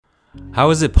How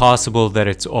is it possible that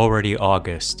it's already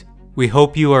August? We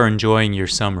hope you are enjoying your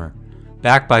summer.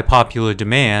 Backed by popular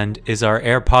demand is our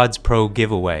AirPods Pro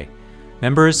giveaway.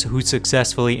 Members who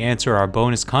successfully answer our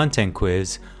bonus content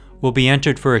quiz will be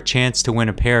entered for a chance to win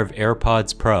a pair of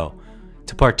AirPods Pro.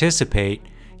 To participate,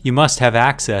 you must have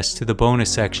access to the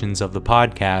bonus sections of the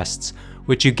podcasts,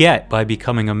 which you get by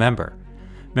becoming a member.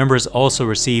 Members also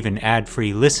receive an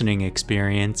ad-free listening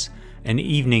experience, an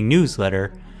evening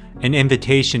newsletter, an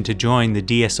invitation to join the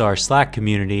DSR Slack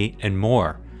community, and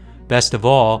more. Best of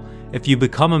all, if you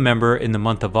become a member in the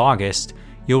month of August,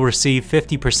 you'll receive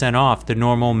 50% off the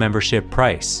normal membership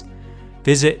price.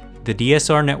 Visit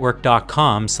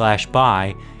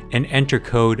thedsrnetwork.com/buy and enter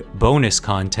code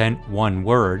BONUSCONTENT, one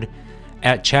word,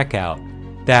 at checkout.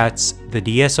 That's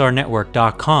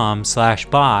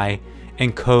thedsrnetwork.com/buy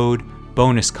and code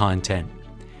BONUSCONTENT.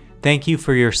 Thank you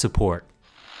for your support.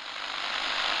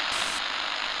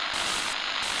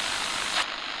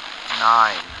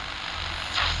 9,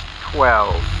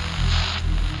 12,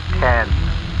 10,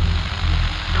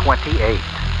 28,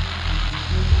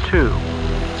 2,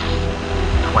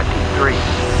 23.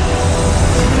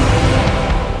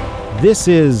 This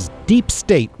is Deep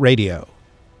State Radio,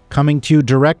 coming to you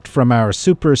direct from our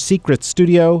super secret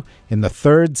studio in the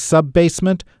third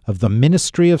sub-basement of the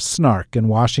Ministry of Snark in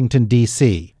Washington,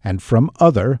 D.C., and from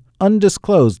other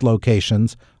undisclosed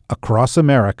locations across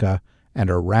America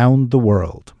and around the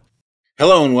world.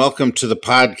 Hello and welcome to the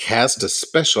podcast, a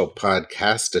special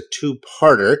podcast, a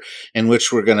two-parter, in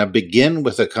which we're going to begin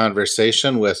with a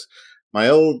conversation with my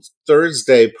old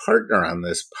Thursday partner on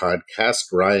this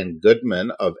podcast, Ryan Goodman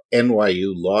of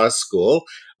NYU Law School.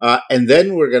 And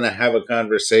then we're going to have a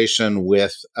conversation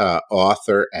with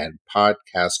author and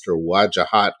podcaster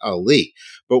Wajahat Ali.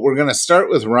 But we're going to start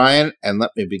with Ryan, and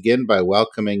let me begin by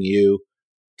welcoming you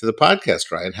to the podcast,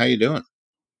 Ryan. How you doing?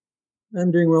 I'm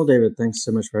doing well, David. Thanks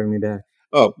so much for having me back.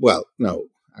 Oh, well, no,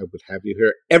 I would have you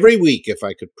here every week if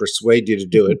I could persuade you to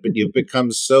do it, but you've become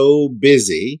so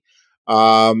busy.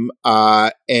 And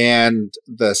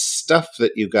the stuff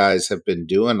that you guys have been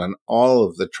doing on all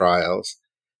of the trials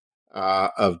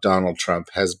of Donald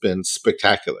Trump has been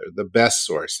spectacular, the best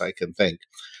source I can think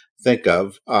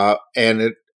of. And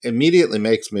it immediately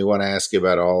makes me want to ask you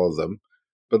about all of them.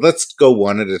 But let's go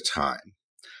one at a time.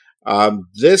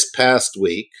 This past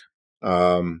week,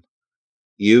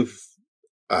 you've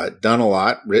done a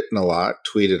lot, written a lot,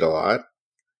 tweeted a lot,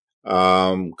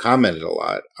 commented a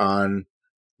lot on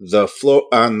the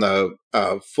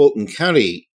Fulton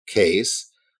County case,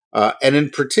 and in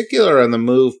particular on the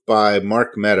move by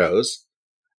Mark Meadows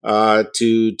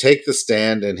to take the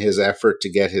stand in his effort to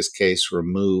get his case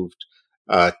removed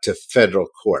to federal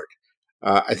court.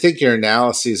 I think your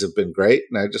analyses have been great,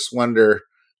 and I just wonder,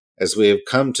 as we have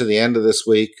come to the end of this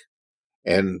week,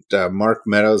 and Mark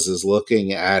Meadows is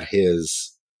looking at his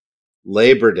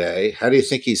Labor Day, how do you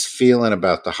think he's feeling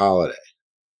about the holiday?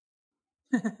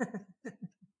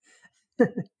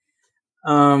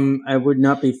 I would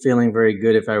not be feeling very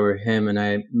good if I were him, and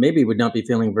I maybe would not be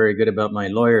feeling very good about my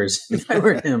lawyers if I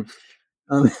were him.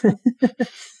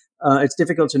 It's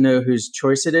difficult to know whose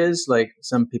choice it is. Like,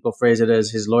 some people phrase it as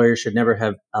his lawyer should never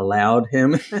have allowed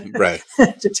him Right.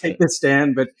 to take the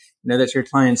stand, but that's your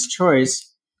client's choice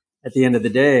at the end of the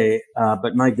day.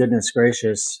 But my goodness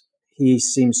gracious, he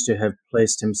seems to have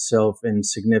placed himself in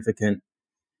significant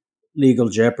legal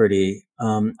jeopardy.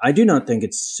 I do not think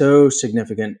it's so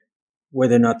significant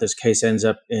whether or not this case ends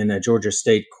up in a Georgia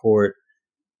state court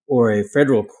or a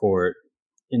federal court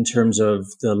in terms of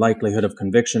the likelihood of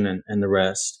conviction and the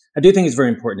rest. I do think it's very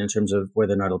important in terms of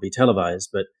whether or not it'll be televised.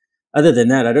 But other than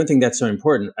that, I don't think that's so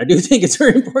important. I do think it's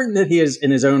very important that he has, in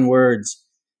his own words,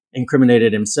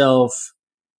 incriminated himself,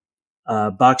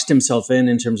 boxed himself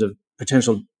in terms of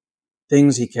potential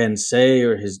things he can say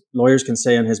or his lawyers can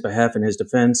say on his behalf in his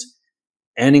defense,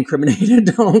 and incriminated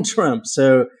Donald Trump.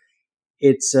 So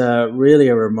it's really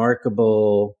a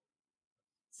remarkable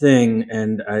thing,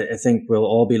 and I think we'll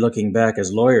all be looking back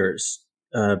as lawyers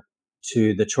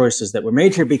to the choices that were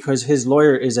made here, because his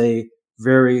lawyer is a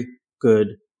very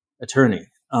good attorney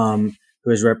who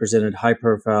has represented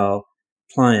high-profile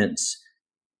clients,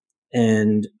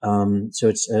 and so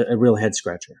it's a real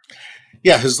head-scratcher.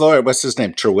 Yeah, his lawyer, what's his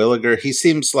name? Terwilliger. He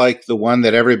seems like the one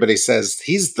that everybody says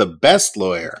he's the best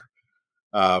lawyer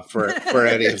for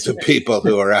any of the people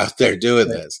who are out there doing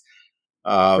this.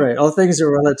 Right. All things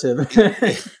are relative.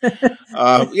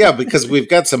 Yeah, because we've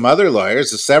got some other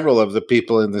lawyers. Several of the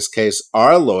people in this case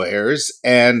are lawyers,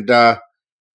 and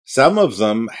some of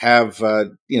them have,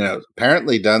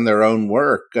 apparently done their own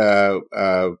work.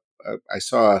 I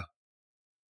saw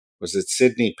was it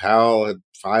Sidney Powell had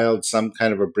filed some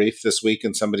kind of a brief this week,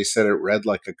 and somebody said it read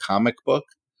like a comic book.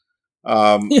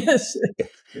 Yes.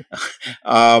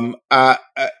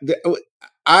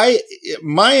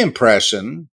 My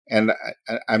impression, and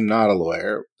I'm not a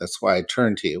lawyer, that's why I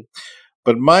turned to you,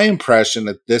 but my impression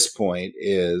at this point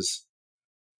is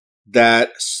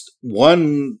that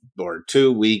 1 or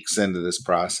 2 weeks into this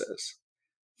process,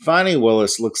 Fani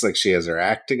Willis looks like she has her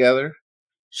act together.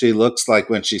 She looks like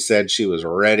when she said she was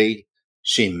ready,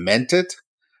 she meant it.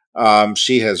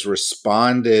 She has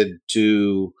responded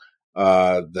to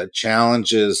the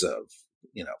challenges of,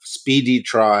 speedy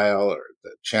trial or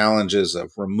the challenges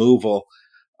of removal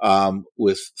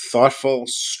with thoughtful,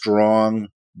 strong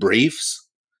briefs.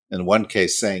 In one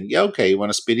case, saying, "Yeah, okay, you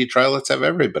want a speedy trial? Let's have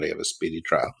everybody have a speedy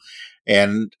trial."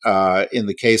 And in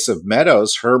the case of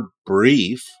Meadows, her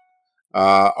brief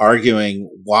arguing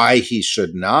why he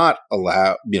should not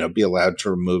be allowed to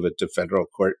remove it to federal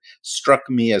court struck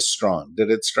me as strong.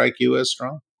 Did it strike you as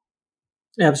strong?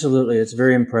 Absolutely. It's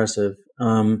very impressive.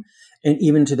 And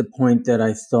even to the point that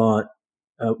I thought,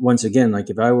 once again, like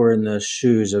if I were in the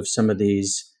shoes of some of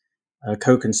these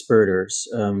co-conspirators,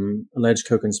 alleged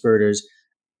co-conspirators,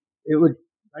 it would,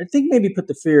 I think, maybe put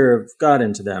the fear of God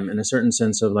into them in a certain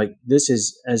sense of like, this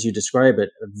is, as you describe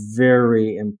it, a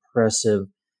very impressive,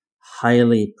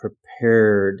 highly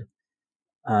prepared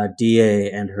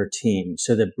DA and her team.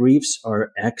 So the briefs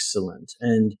are excellent.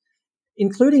 And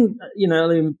including, let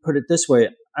me put it this way.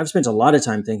 I've spent a lot of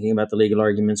time thinking about the legal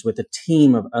arguments with a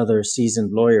team of other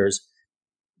seasoned lawyers.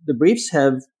 The briefs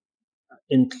have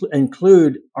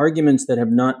include arguments that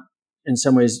have not, in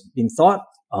some ways, been thought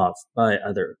of by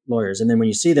other lawyers. And then when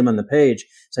you see them on the page,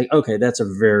 it's like, okay, that's a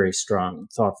very strong,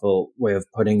 thoughtful way of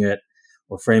putting it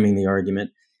or framing the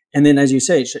argument. And then, as you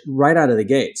say, right out of the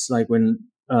gates, like when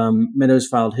Meadows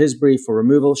filed his brief for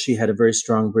removal, she had a very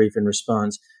strong brief in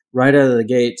response. Right out of the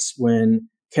gates, when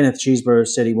Kenneth Cheeseborough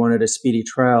said he wanted a speedy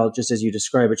trial, just as you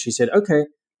describe it, she said, okay,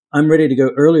 I'm ready to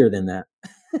go earlier than that.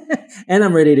 And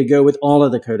I'm ready to go with all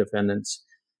of the co-defendants.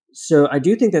 So I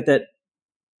do think that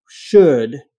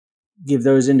should give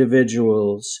those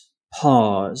individuals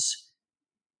pause.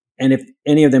 And if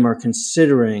any of them are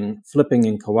considering flipping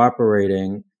and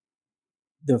cooperating,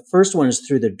 the first ones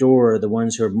through the door are the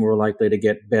ones who are more likely to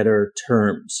get better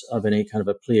terms of any kind of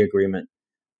a plea agreement.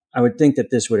 I would think that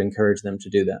this would encourage them to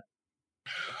do that.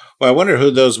 Well, I wonder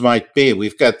who those might be.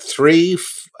 We've got 3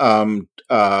 of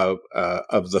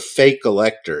the fake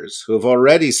electors who have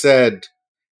already said,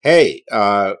 "Hey,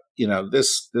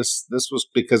 this was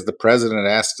because the president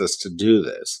asked us to do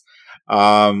this,"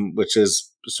 which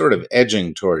is sort of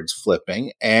edging towards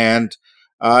flipping. And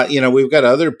we've got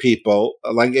other people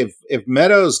like if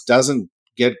Meadows doesn't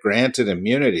get granted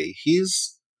immunity, he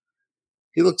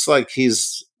looks like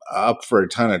he's up for a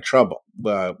ton of trouble.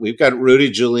 We've got Rudy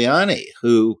Giuliani,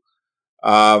 who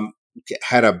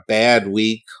had a bad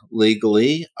week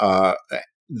legally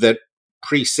that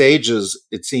presages,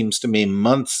 it seems to me,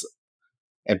 months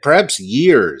and perhaps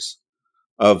years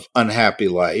of unhappy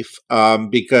life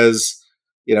because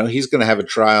he's going to have a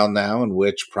trial now in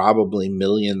which probably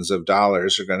millions of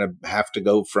dollars are going to have to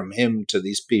go from him to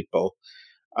these people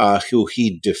who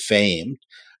he defamed.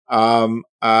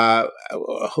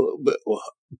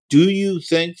 Do you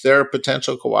think there are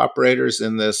potential cooperators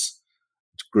in this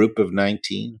group of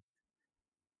 19?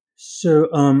 So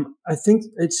I think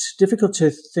it's difficult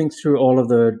to think through all of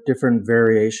the different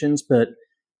variations, but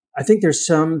I think there's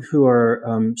some who are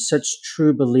such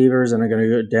true believers and are going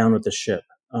to go down with the ship.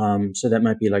 So that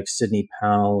might be like Sidney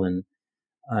Powell and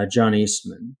John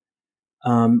Eastman.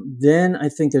 Then I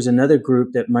think there's another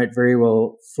group that might very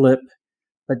well flip,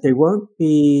 but they won't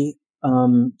be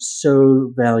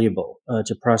so valuable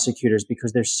to prosecutors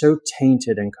because they're so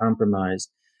tainted and compromised.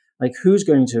 Like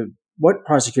what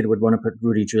prosecutor would want to put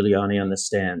Rudy Giuliani on the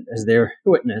stand as their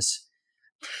witness?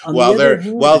 While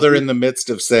they're in the midst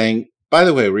of saying, by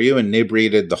the way, were you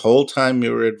inebriated the whole time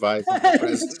you were advising the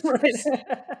president?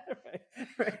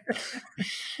 Right.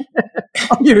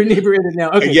 Oh, you're inebriated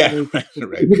now. Okay. Yeah, right.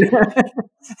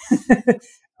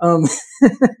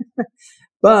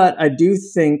 But I do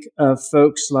think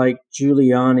folks like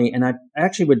Giuliani, and I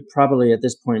actually would probably at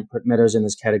this point put Meadows in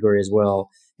this category as well,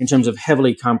 in terms of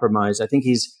heavily compromised. I think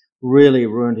he's really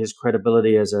ruined his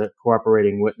credibility as a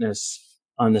cooperating witness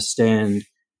on the stand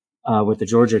with the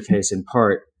Georgia case in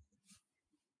part.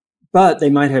 But they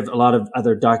might have a lot of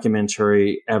other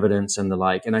documentary evidence and the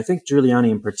like. And I think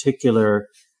Giuliani in particular,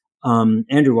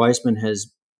 Andrew Weissman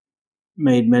has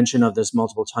made mention of this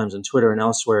multiple times on Twitter and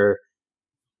elsewhere.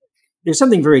 There's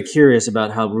something very curious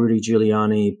about how Rudy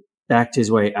Giuliani backed his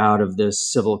way out of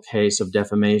this civil case of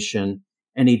defamation.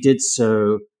 And he did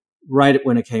so right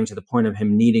when it came to the point of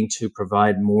him needing to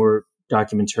provide more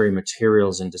documentary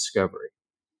materials and discovery.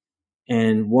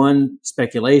 And one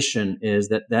speculation is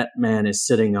that that man is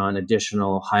sitting on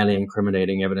additional highly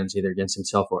incriminating evidence either against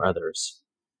himself or others.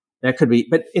 That could be,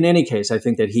 but in any case, I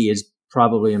think that he is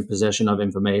probably in possession of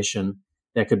information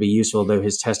that could be useful, though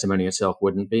his testimony itself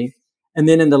wouldn't be. And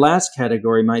then in the last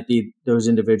category might be those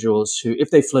individuals who,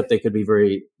 if they flip, they could be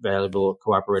very valuable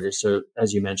cooperators. So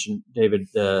as you mentioned, David,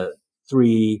 the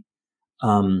three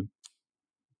false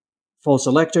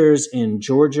electors in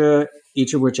Georgia,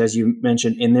 each of which, as you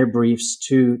mentioned, in their briefs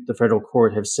to the federal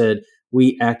court have said,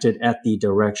 we acted at the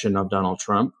direction of Donald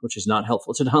Trump, which is not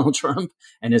helpful to Donald Trump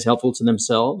and is helpful to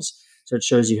themselves. So it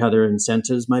shows you how their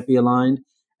incentives might be aligned.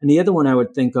 And the other one I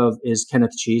would think of is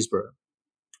Kenneth Cheeseborough.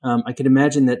 I can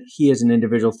imagine that he as an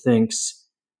individual thinks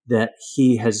that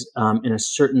he has, in a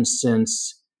certain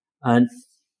sense,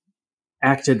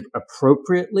 acted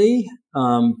appropriately,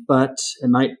 but it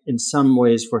might, in some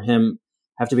ways, for him,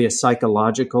 have to be a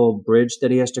psychological bridge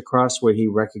that he has to cross where he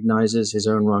recognizes his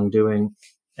own wrongdoing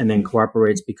and then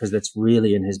cooperates because that's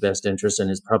really in his best interest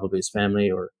and is probably his family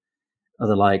or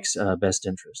other likes best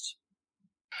interest.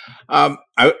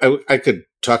 I could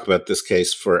talk about this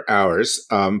case for hours.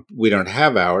 We don't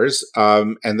have hours,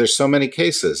 and there's so many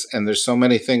cases, and there's so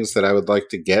many things that I would like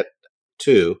to get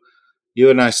to. You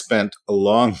and I spent a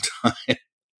long time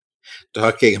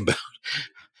talking about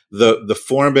the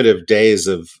formative days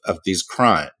of these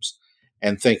crimes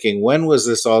and thinking, when was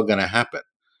this all going to happen?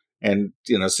 And,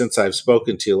 since I've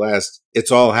spoken to you last,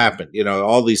 it's all happened.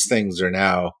 All these things are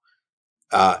now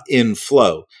in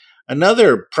flow.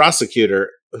 Another prosecutor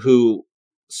who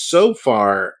so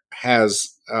far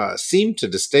has seemed to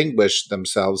distinguish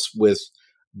themselves with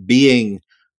being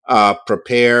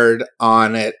prepared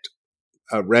on it,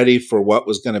 ready for what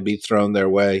was going to be thrown their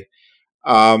way,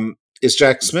 is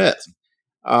Jack Smith.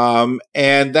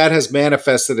 And that has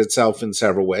manifested itself in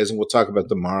several ways. And we'll talk about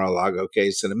the Mar-a-Lago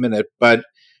case in a minute. But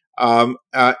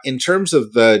in terms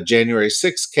of the January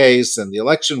 6th case and the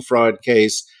election fraud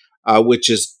case, which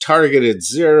is targeted,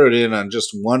 zeroed in on just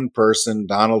one person,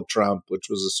 Donald Trump, which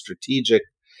was a strategic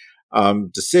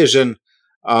decision,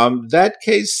 that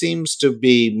case seems to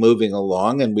be moving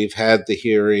along. And we've had the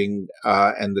hearing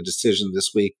and the decision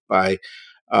this week by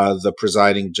the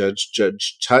presiding judge,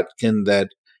 Judge Tutkin, that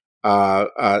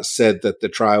said that the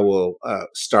trial will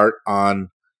start on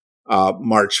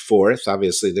March 4th.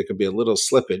 Obviously, there could be a little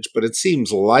slippage, but it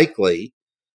seems likely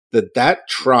that that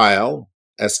trial,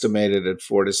 estimated at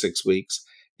 4 to 6 weeks,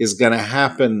 is going to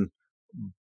happen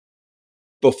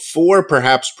before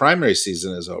perhaps primary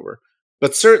season is over,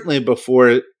 but certainly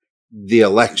before the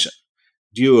election.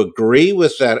 Do you agree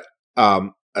with that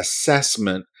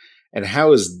assessment? And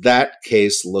how is that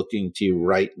case looking to you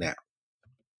right now?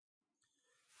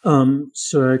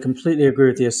 So I completely agree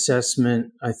with the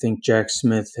assessment. I think Jack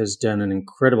Smith has done an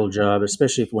incredible job,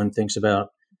 especially if one thinks about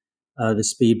the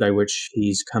speed by which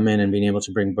he's come in and been able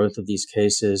to bring both of these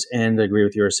cases. And I agree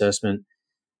with your assessment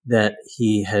that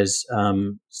he has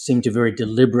seemed to very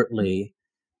deliberately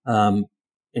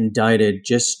indicted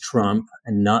just Trump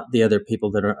and not the other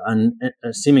people that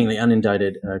are seemingly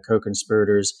unindicted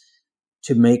co-conspirators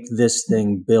to make this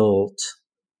thing built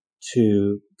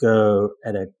to go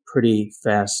at a pretty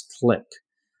fast click,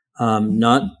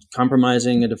 not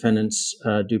compromising a defendant's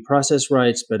due process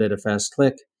rights, but at a fast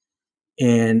click.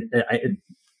 And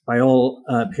by all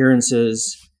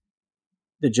appearances,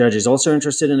 the judge is also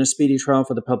interested in a speedy trial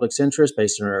for the public's interest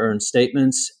based on her own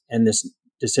statements. And this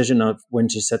decision of when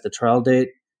to set the trial date,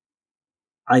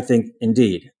 I think,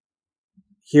 indeed,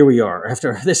 here we are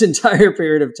after this entire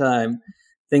period of time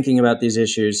thinking about these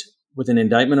issues with an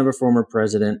indictment of a former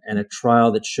president and a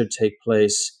trial that should take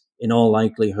place in all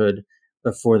likelihood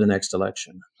before the next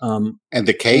election. And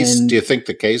the case, do you think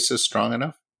the case is strong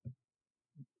enough?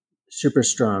 Super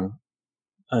strong.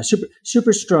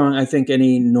 Super strong. I think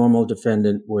any normal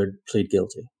defendant would plead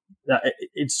guilty.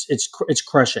 It's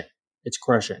crushing. It's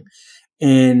crushing.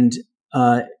 And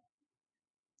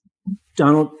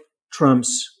Donald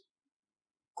Trump's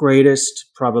greatest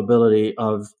probability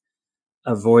of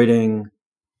avoiding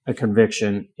a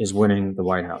conviction is winning the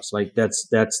White House. Like that's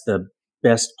the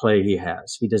best play he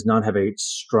has. He does not have a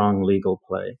strong legal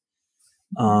play.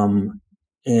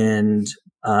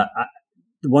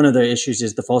 One of the issues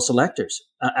is the false electors.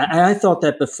 I thought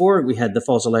that before we had the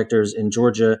false electors in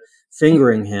Georgia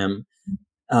fingering him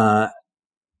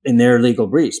in their legal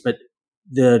briefs, but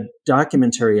the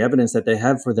documentary evidence that they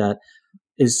have for that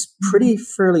is pretty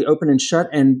fairly open and shut,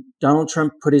 and Donald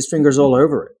Trump put his fingers all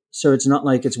over it. So it's not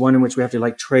like it's one in which we have to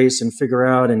like trace and figure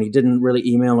out, and he didn't really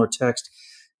email or text.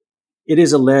 it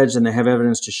is alleged, and they have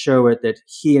evidence to show it, that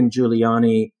he and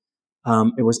Giuliani,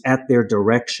 it was at their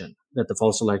direction that the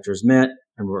false electors met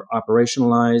and were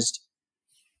operationalized.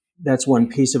 That's one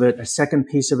piece of it. A second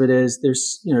piece of it is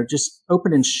there's, just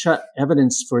open and shut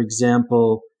evidence, for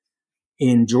example,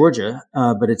 in Georgia,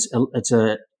 but it's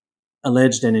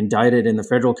alleged and indicted in the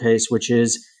federal case, which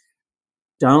is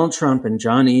Donald Trump and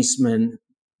John Eastman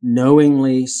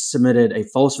knowingly submitted a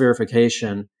false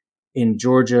verification in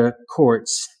Georgia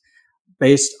courts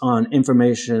based on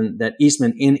information that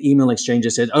Eastman in email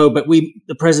exchanges said, "Oh, but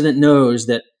the president knows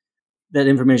that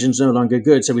information is no longer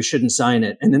good, so we shouldn't sign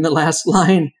it." And then the last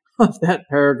line of that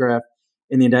paragraph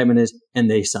in the indictment is, "And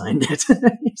they signed it."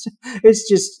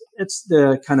 It's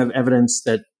the kind of evidence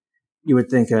that you would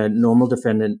think a normal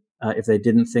defendant, if they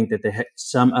didn't think that they had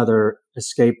some other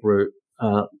escape route,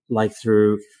 like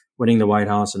through winning the White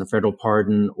House and a federal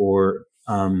pardon, or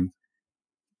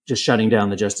just shutting down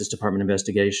the Justice Department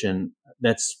investigation,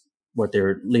 that's what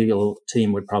their legal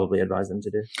team would probably advise them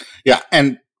to do. Yeah,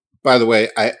 and by the way,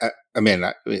 I mean,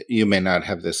 you may not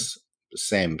have this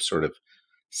same sort of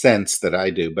sense that I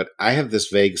do, but I have this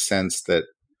vague sense that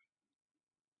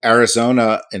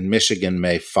Arizona and Michigan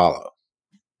may follow,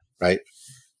 right?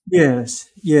 Yes.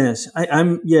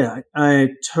 I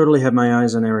totally have my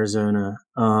eyes on Arizona,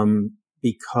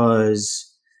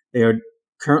 because they are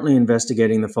currently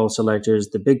investigating the false electors.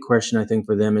 The big question, I think,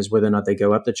 for them is whether or not they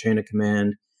go up the chain of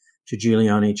command to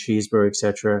Giuliani, Cheesebro,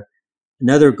 etc.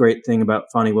 Another great thing about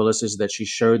Fani Willis is that she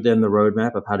showed them the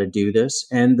roadmap of how to do this,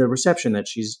 and the reception that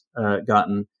she's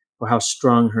gotten for how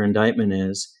strong her indictment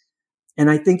is. And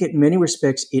I think in many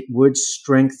respects, it would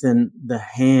strengthen the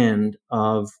hand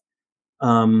of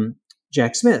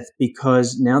Jack Smith,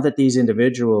 because now that these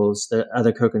individuals, the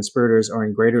other co-conspirators, are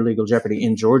in greater legal jeopardy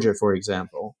in Georgia, for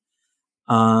example,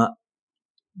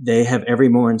 they have every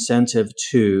more incentive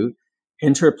to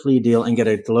enter a plea deal and get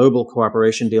a global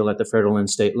cooperation deal at the federal and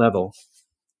state level.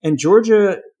 And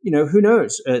Georgia, who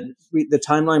knows? The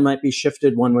timeline might be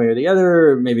shifted one way or the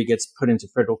other, maybe gets put into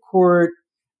federal court.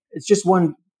 It's just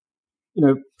one,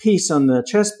 piece on the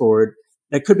chessboard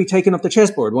that could be taken off the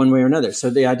chessboard one way or another. So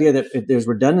the idea that if there's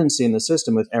redundancy in the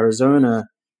system with Arizona,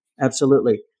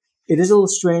 absolutely. It is a little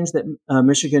strange that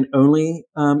Michigan only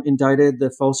indicted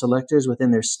the false electors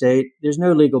within their state. There's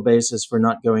no legal basis for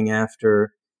not going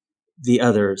after the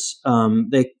others.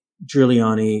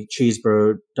 Giuliani,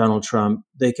 Cheesebro, Donald Trump,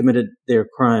 they committed their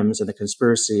crimes and the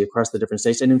conspiracy across the different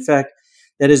states. And in fact,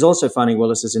 that is also Fani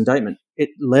Willis's indictment. It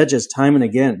alleges time and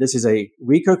again, this is a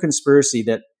RICO conspiracy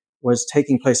that was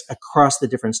taking place across the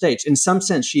different states. In some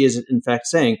sense, she is in fact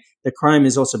saying the crime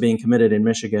is also being committed in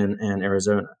Michigan and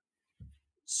Arizona.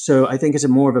 So I think it's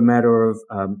more of a matter of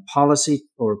policy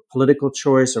or political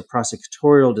choice or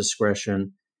prosecutorial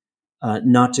discretion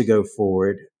not to go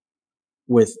forward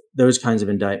with those kinds of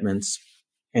indictments,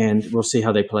 and we'll see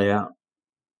how they play out.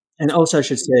 And also, I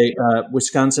should say,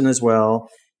 Wisconsin as well,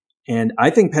 and I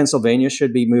think Pennsylvania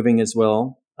should be moving as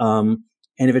well.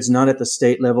 And if it's not at the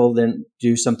state level, then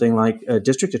do something like a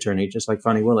district attorney, just like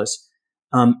Fani Willis.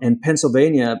 And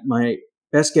Pennsylvania, my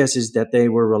best guess is that they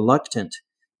were reluctant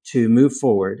to move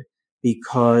forward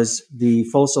because the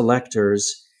false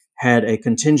electors had a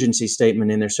contingency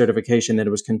statement in their certification that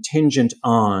it was contingent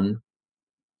on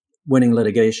winning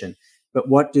litigation. But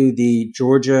what do the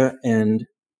Georgia and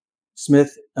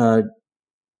Smith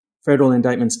federal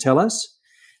indictments tell us?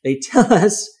 They tell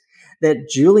us that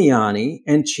Giuliani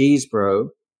and Cheesebro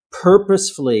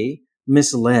purposefully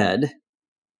misled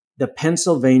the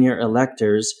Pennsylvania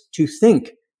electors to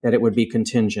think that it would be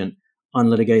contingent on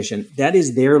litigation. That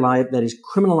is that is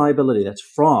criminal liability. That's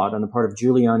fraud on the part of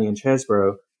Giuliani and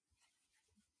Cheesebro.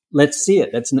 Let's see it.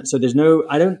 I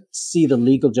don't see the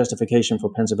legal justification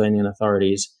for Pennsylvania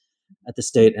authorities at the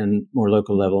state and more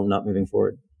local level not moving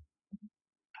forward.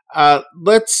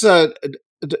 Let's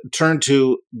turn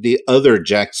to the other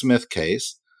Jack Smith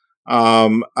case,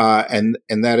 and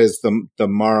that is the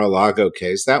Mar-a-Lago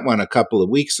case. That one a couple of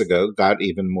weeks ago got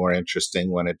even more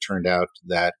interesting when it turned out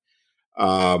that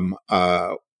one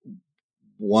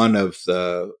of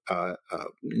the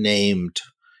named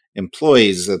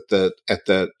employees at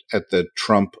the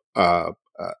Trump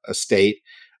estate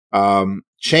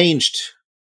changed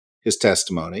his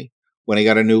testimony when he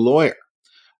got a new lawyer.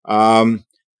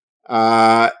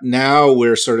 Now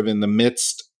we're sort of in the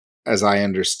midst, as I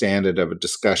understand it, of a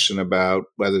discussion about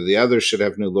whether the others should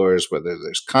have new lawyers, whether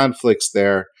there's conflicts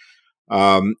there.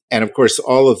 And of course,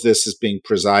 all of this is being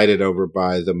presided over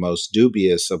by the most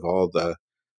dubious of all the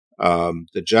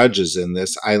judges in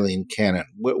this, Eileen Cannon.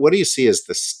 What do you see as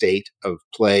the state of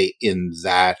play in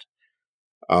that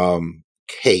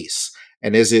case?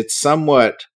 And is it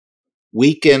somewhat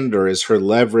weakened, or is her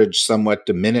leverage somewhat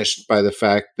diminished by the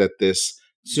fact that this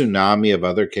tsunami of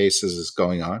other cases is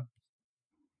going on?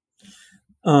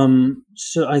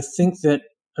 So I think that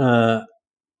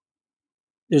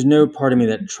there's no part of me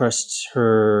that trusts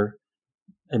her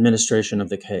administration of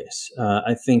the case.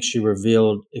 I think she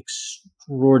revealed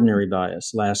extraordinary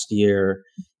bias last year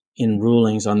in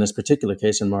rulings on this particular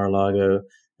case in Mar-a-Lago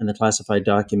and the classified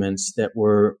documents that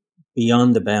were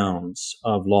beyond the bounds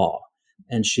of law.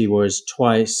 And she was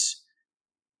twice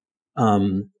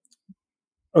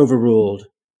overruled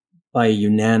by a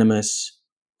unanimous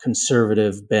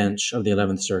conservative bench of the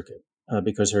 11th Circuit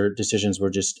because her decisions were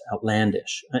just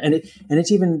outlandish. And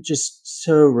it's even just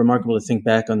so remarkable to think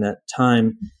back on that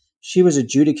time. She was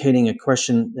adjudicating a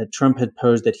question that Trump had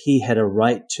posed, that he had a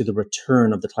right to the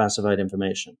return of the classified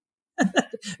information,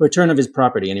 return of his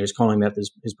property, and he was calling that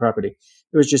his property.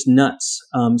 It was just nuts.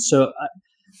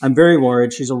 I'm very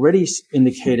worried. She's already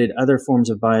indicated other forms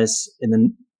of bias in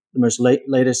the most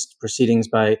latest proceedings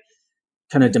by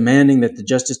kind of demanding that the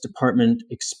Justice Department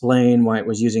explain why it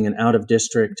was using an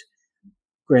out-of-district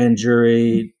grand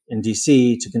jury in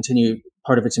D.C. to continue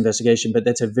part of its investigation. But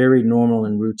that's a very normal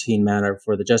and routine matter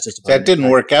for the Justice Department. That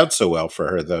didn't work out so well for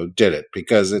her, though, did it?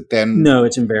 Because it then... No,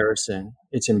 it's embarrassing.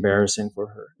 It's embarrassing for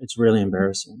her. It's really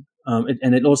embarrassing.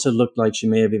 And it also looked like she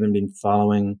may have even been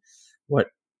following what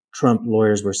Trump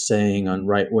lawyers were saying on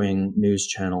right-wing news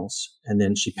channels, and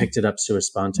then she picked it up sua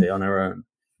sponte on her own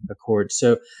accord.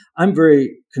 So I'm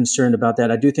very concerned about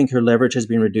that. I do think her leverage has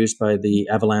been reduced by the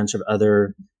avalanche of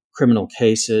other criminal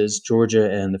cases,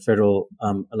 Georgia and the federal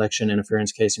election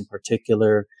interference case in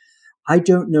particular. I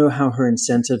don't know how her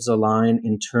incentives align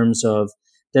in terms of,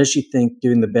 does she think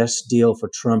doing the best deal for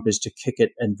Trump is to kick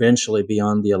it eventually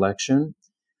beyond the election?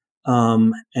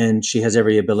 And she has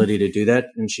every ability to do that,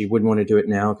 and she wouldn't want to do it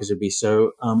now because it'd be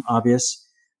so obvious.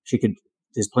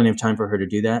 There's plenty of time for her to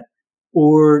do that.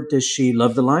 Or does she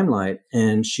love the limelight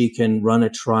and she can run a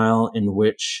trial in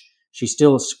which she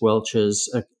still squelches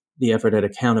the effort at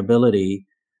accountability,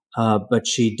 but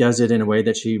she does it in a way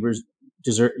that she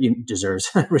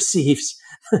receives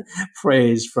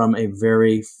praise from a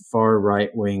very far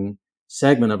right-wing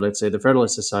segment of, let's say, the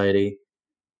Federalist Society.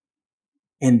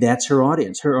 And that's her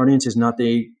audience. Her audience is not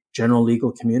the general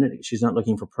legal community. She's not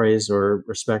looking for praise or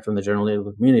respect from the general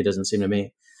legal community, it doesn't seem to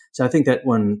me. So I think that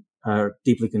one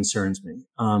deeply concerns me.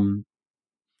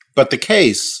 But the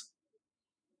case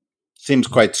seems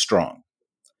quite strong.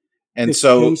 And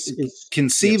so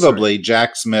conceivably,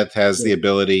 Jack Smith has the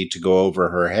ability to go over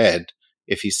her head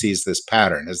if he sees this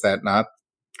pattern. Is that not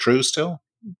true still?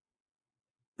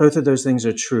 Both of those things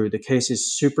are true. The case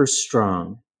is super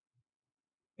strong.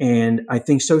 And I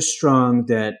think so strong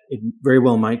that it very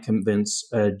well might convince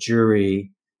a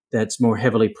jury that's more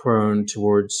heavily prone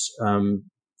towards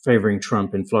favoring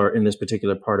Trump in this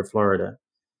particular part of Florida.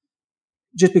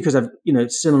 Just because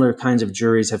similar kinds of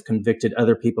juries have convicted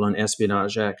other people on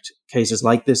Espionage Act cases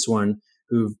like this one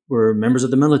who were members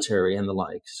of the military and the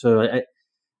like. So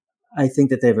I think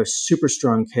that they have a super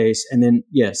strong case. And then,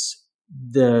 yes,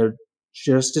 the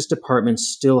Justice Department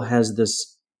still has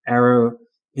this arrow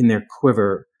in their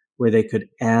quiver where they could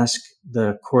ask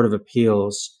the Court of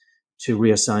Appeals to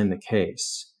reassign the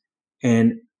case.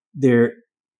 And there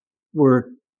were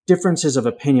differences of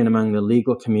opinion among the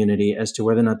legal community as to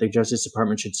whether or not the Justice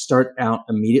Department should start out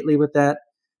immediately with that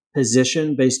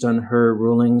position based on her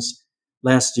rulings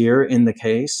last year in the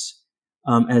case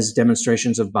as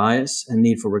demonstrations of bias and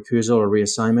need for recusal or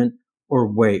reassignment,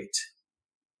 or wait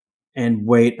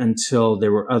until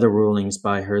there were other rulings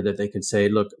by her that they could say,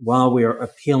 look, while we are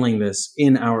appealing this,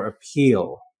 in our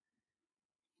appeal,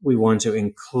 we want to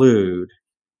include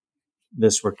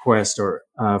this request or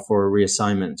for a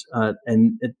reassignment.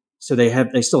 So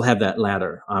they still have that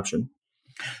latter option.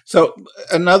 So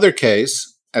another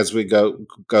case, as we go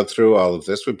through all of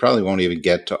this, we probably won't even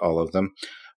get to all of them,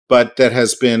 but that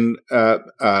has been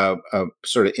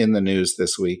sort of in the news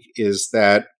this week, is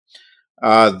that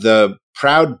the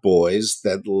Proud Boys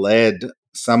that led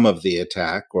some of the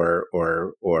attack,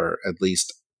 or at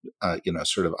least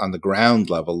sort of on the ground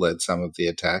level led some of the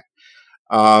attack,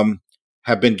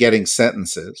 have been getting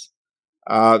sentences.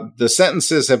 The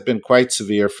sentences have been quite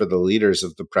severe for the leaders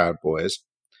of the Proud Boys,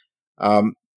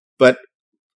 but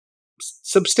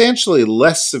substantially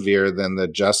less severe than the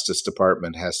Justice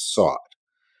Department has sought.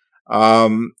 There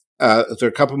are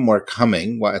a couple more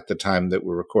coming at the time that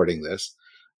we're recording this,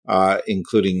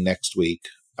 including next week,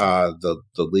 the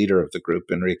leader of the group,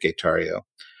 Enrique Tarrio.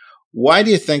 Why do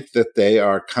you think that they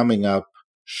are coming up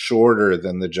shorter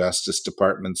than the Justice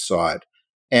Department sought?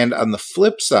 And on the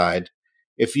flip side,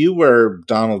 if you were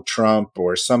Donald Trump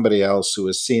or somebody else who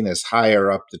was seen as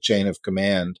higher up the chain of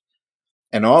command,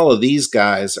 and all of these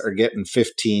guys are getting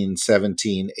 15,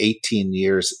 17, 18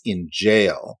 years in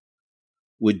jail,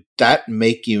 would that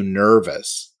make you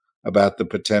nervous about the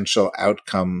potential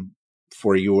outcome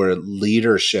for your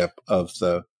leadership of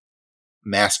the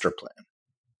master plan?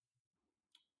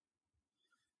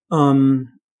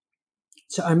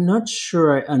 So I'm not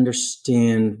sure I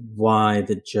understand why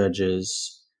the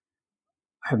judges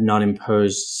have not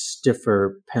imposed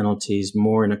stiffer penalties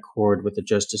more in accord with the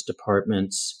Justice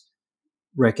Department's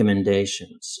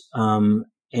recommendations.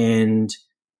 And,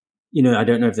 I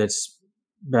don't know if that's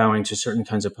bowing to certain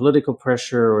kinds of political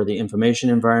pressure or the information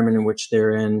environment in which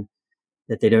they're in,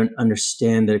 that they don't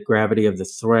understand the gravity of the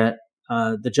threat.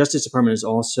 The Justice Department has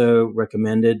also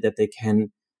recommended that the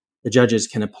judges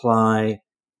can apply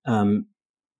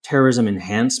terrorism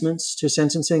enhancements to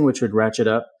sentencing, which would ratchet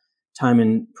up time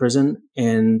in prison.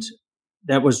 And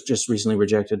that was just recently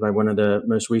rejected by one of the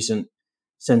most recent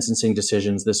sentencing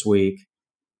decisions this week.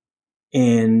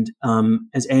 And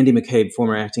as Andy McCabe,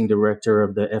 former acting director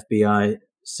of the FBI,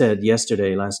 said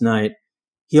last night,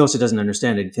 he also doesn't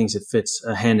understand it. He thinks it fits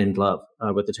a hand in glove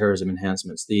with the terrorism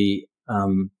enhancements, the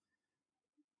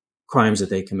crimes that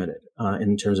they committed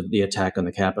in terms of the attack on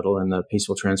the Capitol and the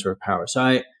peaceful transfer of power.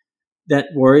 So that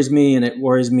worries me, and it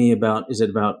worries me about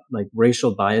like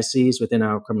racial biases within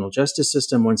our criminal justice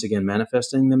system once again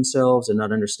manifesting themselves and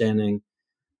not understanding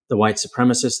the white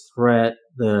supremacist threat,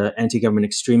 the anti-government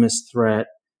extremist threat,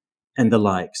 and the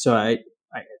like. So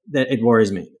that it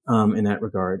worries me in that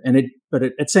regard. But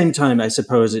at the same time, I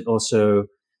suppose it also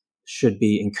should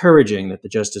be encouraging that the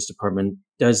Justice Department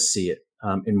does see it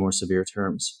in more severe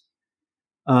terms.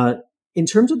 In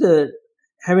terms of the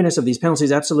heaviness of these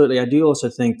penalties, absolutely. I do also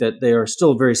think that they are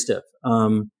still very stiff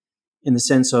in the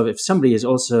sense of if somebody is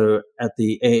also at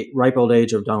the ripe old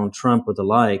age of Donald Trump or the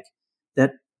like,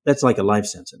 that's like a life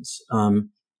sentence.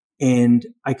 And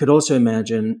I could also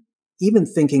imagine even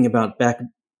thinking about back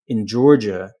in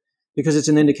Georgia, because it's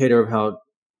an indicator of how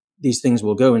these things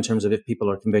will go in terms of if people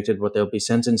are convicted, what they'll be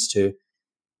sentenced to.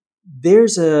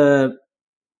 There's a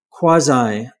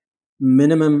quasi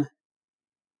minimum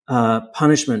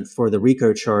punishment for the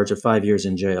RICO charge of 5 years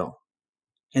in jail.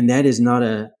 And that is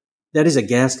a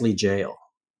ghastly jail,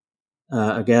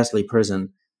 a ghastly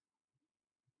prison.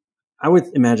 I would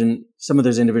imagine some of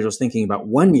those individuals thinking about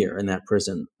 1 year in that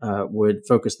prison would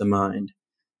focus the mind.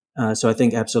 So I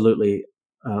think absolutely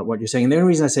what you're saying. And the only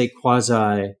reason I say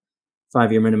quasi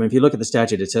 5 year minimum, if you look at the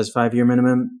statute, it says 5 year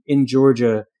minimum. In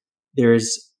Georgia,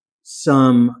 there's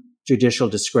some judicial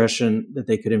discretion that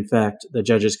the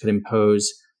judges could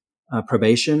impose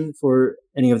probation for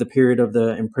any of the period of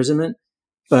the imprisonment.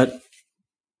 But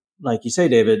like you say,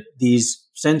 David, these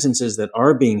sentences that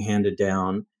are being handed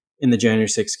down in the January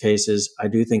 6 cases, I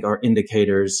do think are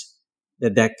indicators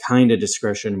that kind of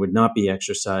discretion would not be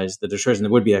exercised. The discretion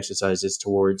that would be exercised is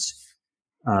towards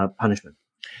punishment.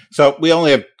 So we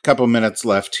only have a couple of minutes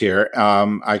left here.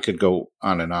 I could go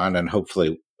on, and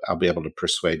hopefully I'll be able to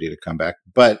persuade you to come back.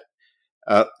 But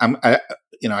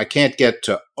I can't get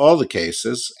to all the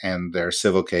cases, and there are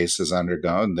civil cases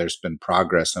undergoing. There's been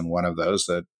progress in one of those,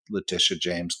 the Letitia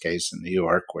James case in New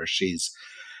York, where she's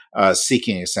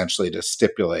seeking essentially to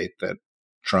stipulate that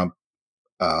Trump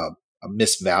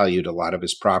misvalued a lot of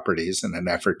his properties in an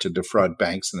effort to defraud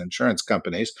banks and insurance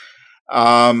companies.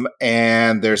 And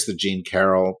there's the Jean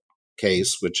Carroll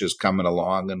case, which is coming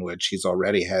along, in which he's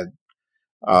already had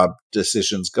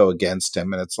decisions go against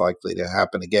him, and it's likely to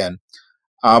happen again.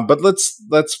 But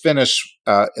let's finish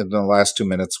in the last 2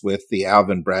 minutes with the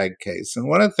Alvin Bragg case. And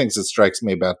one of the things that strikes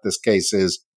me about this case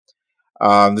is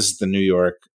this is the New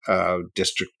York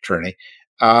district attorney,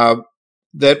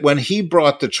 that when he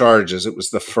brought the charges, it was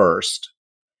the first,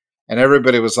 and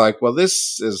everybody was like, "Well,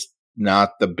 this is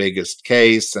not the biggest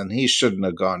case, and he shouldn't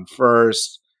have gone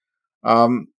first."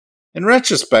 In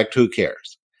retrospect, who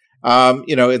cares?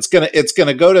 It's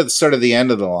gonna go to sort of the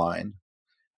end of the line.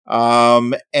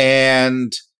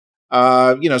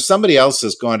 Somebody else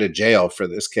has gone to jail for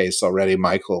this case already,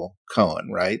 Michael Cohen,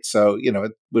 right? So,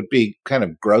 it would be kind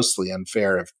of grossly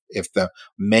unfair if the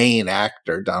main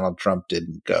actor, Donald Trump,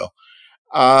 didn't go.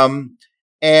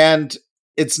 And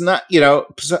it's not,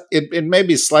 it may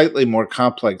be a slightly more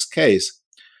complex case,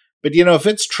 but, if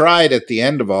it's tried at the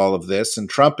end of all of this and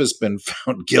Trump has been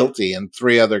found guilty in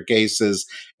 3 other cases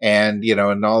and, in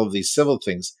all of these civil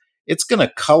things, it's going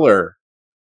to color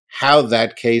how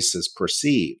that case is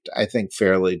perceived, I think,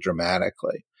 fairly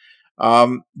dramatically.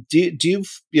 Were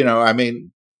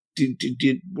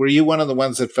you one of the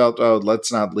ones that felt, oh,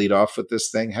 let's not lead off with this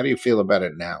thing? How do you feel about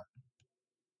it now?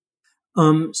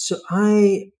 So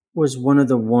I was one of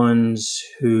the ones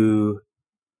who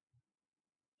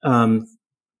thought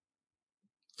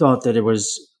that it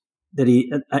was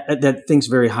that that thinks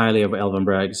very highly of Alvin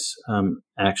Bragg's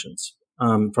actions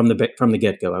from the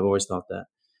get go. I've always thought that.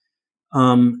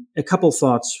 A couple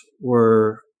thoughts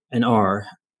were and are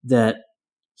that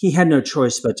he had no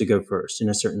choice but to go first in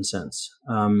a certain sense.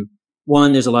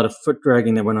 One, there's a lot of foot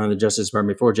dragging that went on in the Justice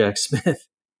Department before Jack Smith.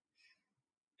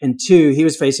 And two, he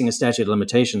was facing a statute of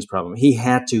limitations problem. He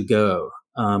had to go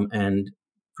and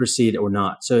proceed or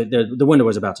not. So the window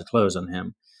was about to close on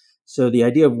him. So the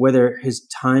idea of whether his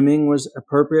timing was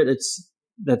appropriate,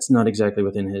 that's not exactly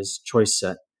within his choice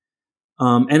set.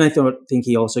 And I think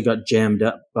he also got jammed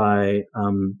up by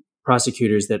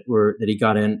prosecutors that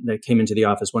came into the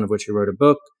office. One of which he wrote a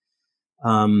book,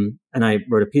 and I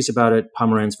wrote a piece about it,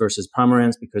 Pomerantz versus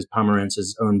Pomerantz, because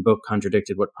Pomerantz's own book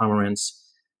contradicted what Pomerantz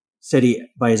said he,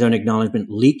 by his own acknowledgement,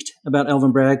 leaked about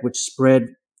Alvin Bragg, which spread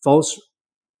false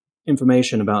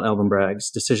information about Alvin Bragg's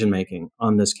decision making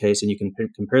on this case. And you can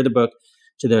compare the book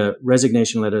to the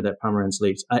resignation letter that Pomerantz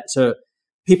leaked. So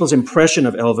people's impression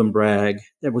of Alvin Bragg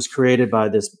that was created by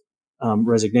this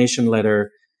resignation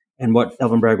letter and what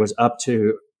Alvin Bragg was up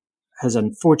to has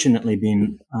unfortunately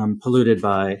been polluted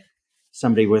by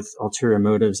somebody with ulterior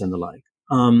motives and the like.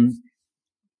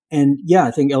 And yeah,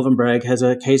 I think Alvin Bragg has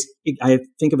a case. I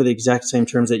think of it the exact same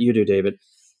terms that you do, David.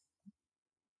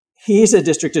 He is a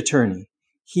district attorney.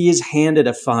 He is handed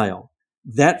a file.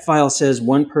 That file says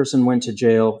one person went to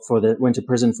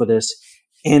prison for this,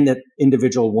 and that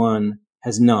individual one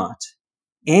has not.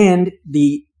 And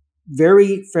the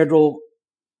very federal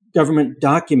government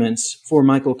documents for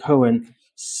Michael Cohen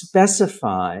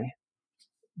specify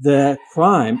the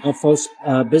crime of false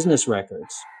business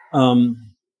records. So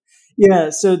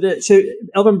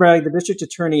Alvin Bragg, the district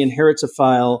attorney, inherits a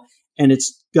file, and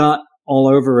it's got all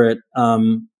over it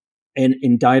an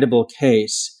indictable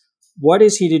case. What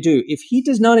is he to do? If he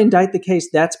does not indict the case,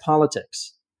 that's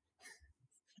politics.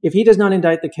 If he does not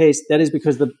indict the case, that is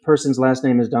because the person's last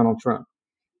name is Donald Trump.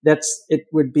 It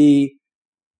would be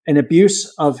an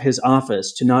abuse of his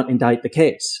office to not indict the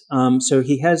case. So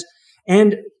he has,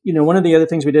 and one of the other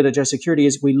things we did at Just Security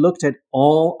is we looked at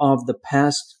all of the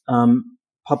past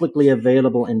publicly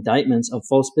available indictments of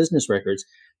false business records.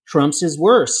 Trump's is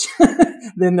worse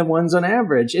than the ones on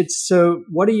average. So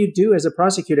what do you do as a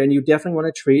prosecutor? And you definitely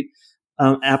want to treat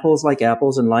apples like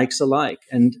apples and likes alike.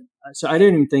 And so I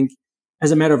don't even think,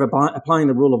 as a matter of applying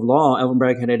the rule of law, Alvin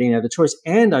Bragg had any other choice.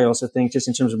 And I also think, just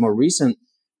in terms of more recent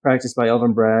practice by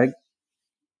Alvin Bragg,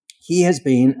 he has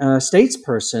been a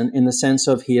statesperson in the sense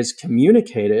of he has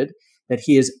communicated that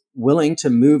he is willing to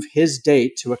move his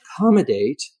date to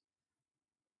accommodate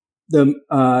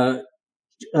the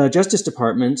Justice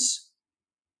Department's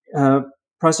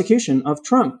prosecution of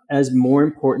Trump as more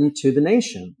important to the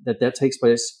nation, that takes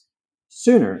place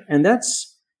sooner.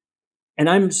 And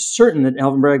I'm certain that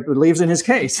Alvin Bragg believes in his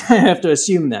case. I have to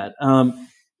assume that.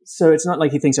 So it's not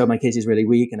like he thinks, my case is really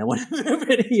weak and I want to move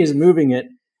it. He is moving it.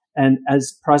 And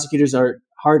as prosecutors are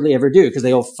hardly ever do, because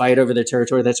they all fight over their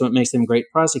territory. That's what makes them great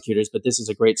prosecutors. But this is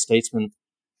a great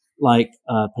statesman-like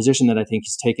position that I think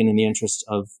he's taken in the interest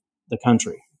of the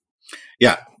country.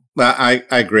 Yeah, I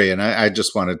agree. And I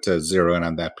just wanted to zero in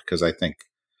on that because I think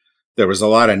there was a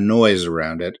lot of noise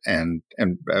around it. And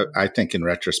I think in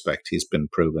retrospect, he's been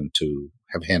proven to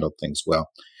have handled things well.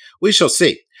 We shall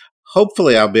see.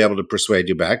 Hopefully, I'll be able to persuade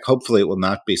you back. Hopefully, it will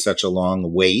not be such a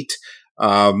long wait.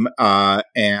 And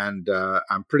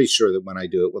I'm pretty sure that when I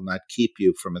do, it will not keep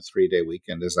you from a 3-day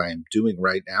weekend as I am doing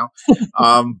right now.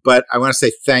 But I want to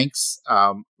say thanks,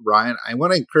 Ryan. I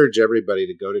want to encourage everybody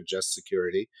to go to Just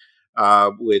Security,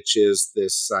 which is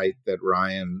this site that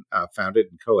Ryan founded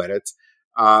and co-edits.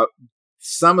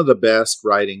 Some of the best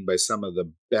writing by some of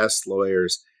the best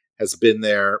lawyers has been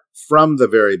there from the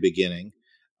very beginning.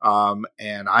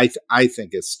 And I think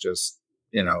it's just,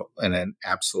 an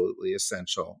absolutely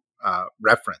essential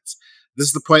reference. This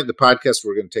is the point in the podcast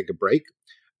where we're going to take a break.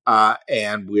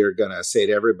 And we're going to say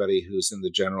to everybody who's in the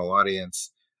general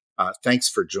audience, thanks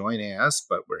for joining us,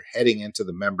 but we're heading into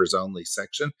the members only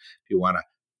section. If you want to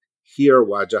hear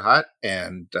Wajahat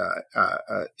and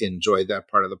enjoy that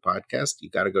part of the podcast,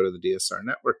 you got to go to the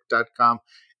dsrnetwork.com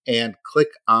and click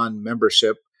on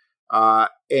membership.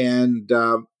 And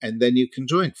then you can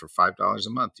join for $5 a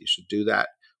month. You should do that.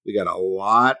 We got a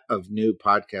lot of new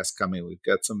podcasts coming. We've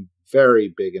got some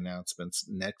very big announcements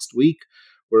next week.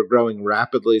 We're growing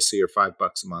rapidly, so your $5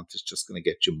 a month is just going to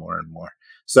get you more and more.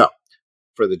 So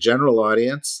for the general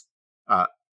audience,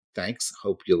 thanks.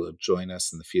 Hope you'll join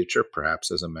us in the future, perhaps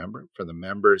as a member. For the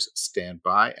members, stand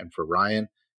by. And for Ryan,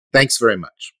 thanks very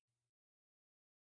much.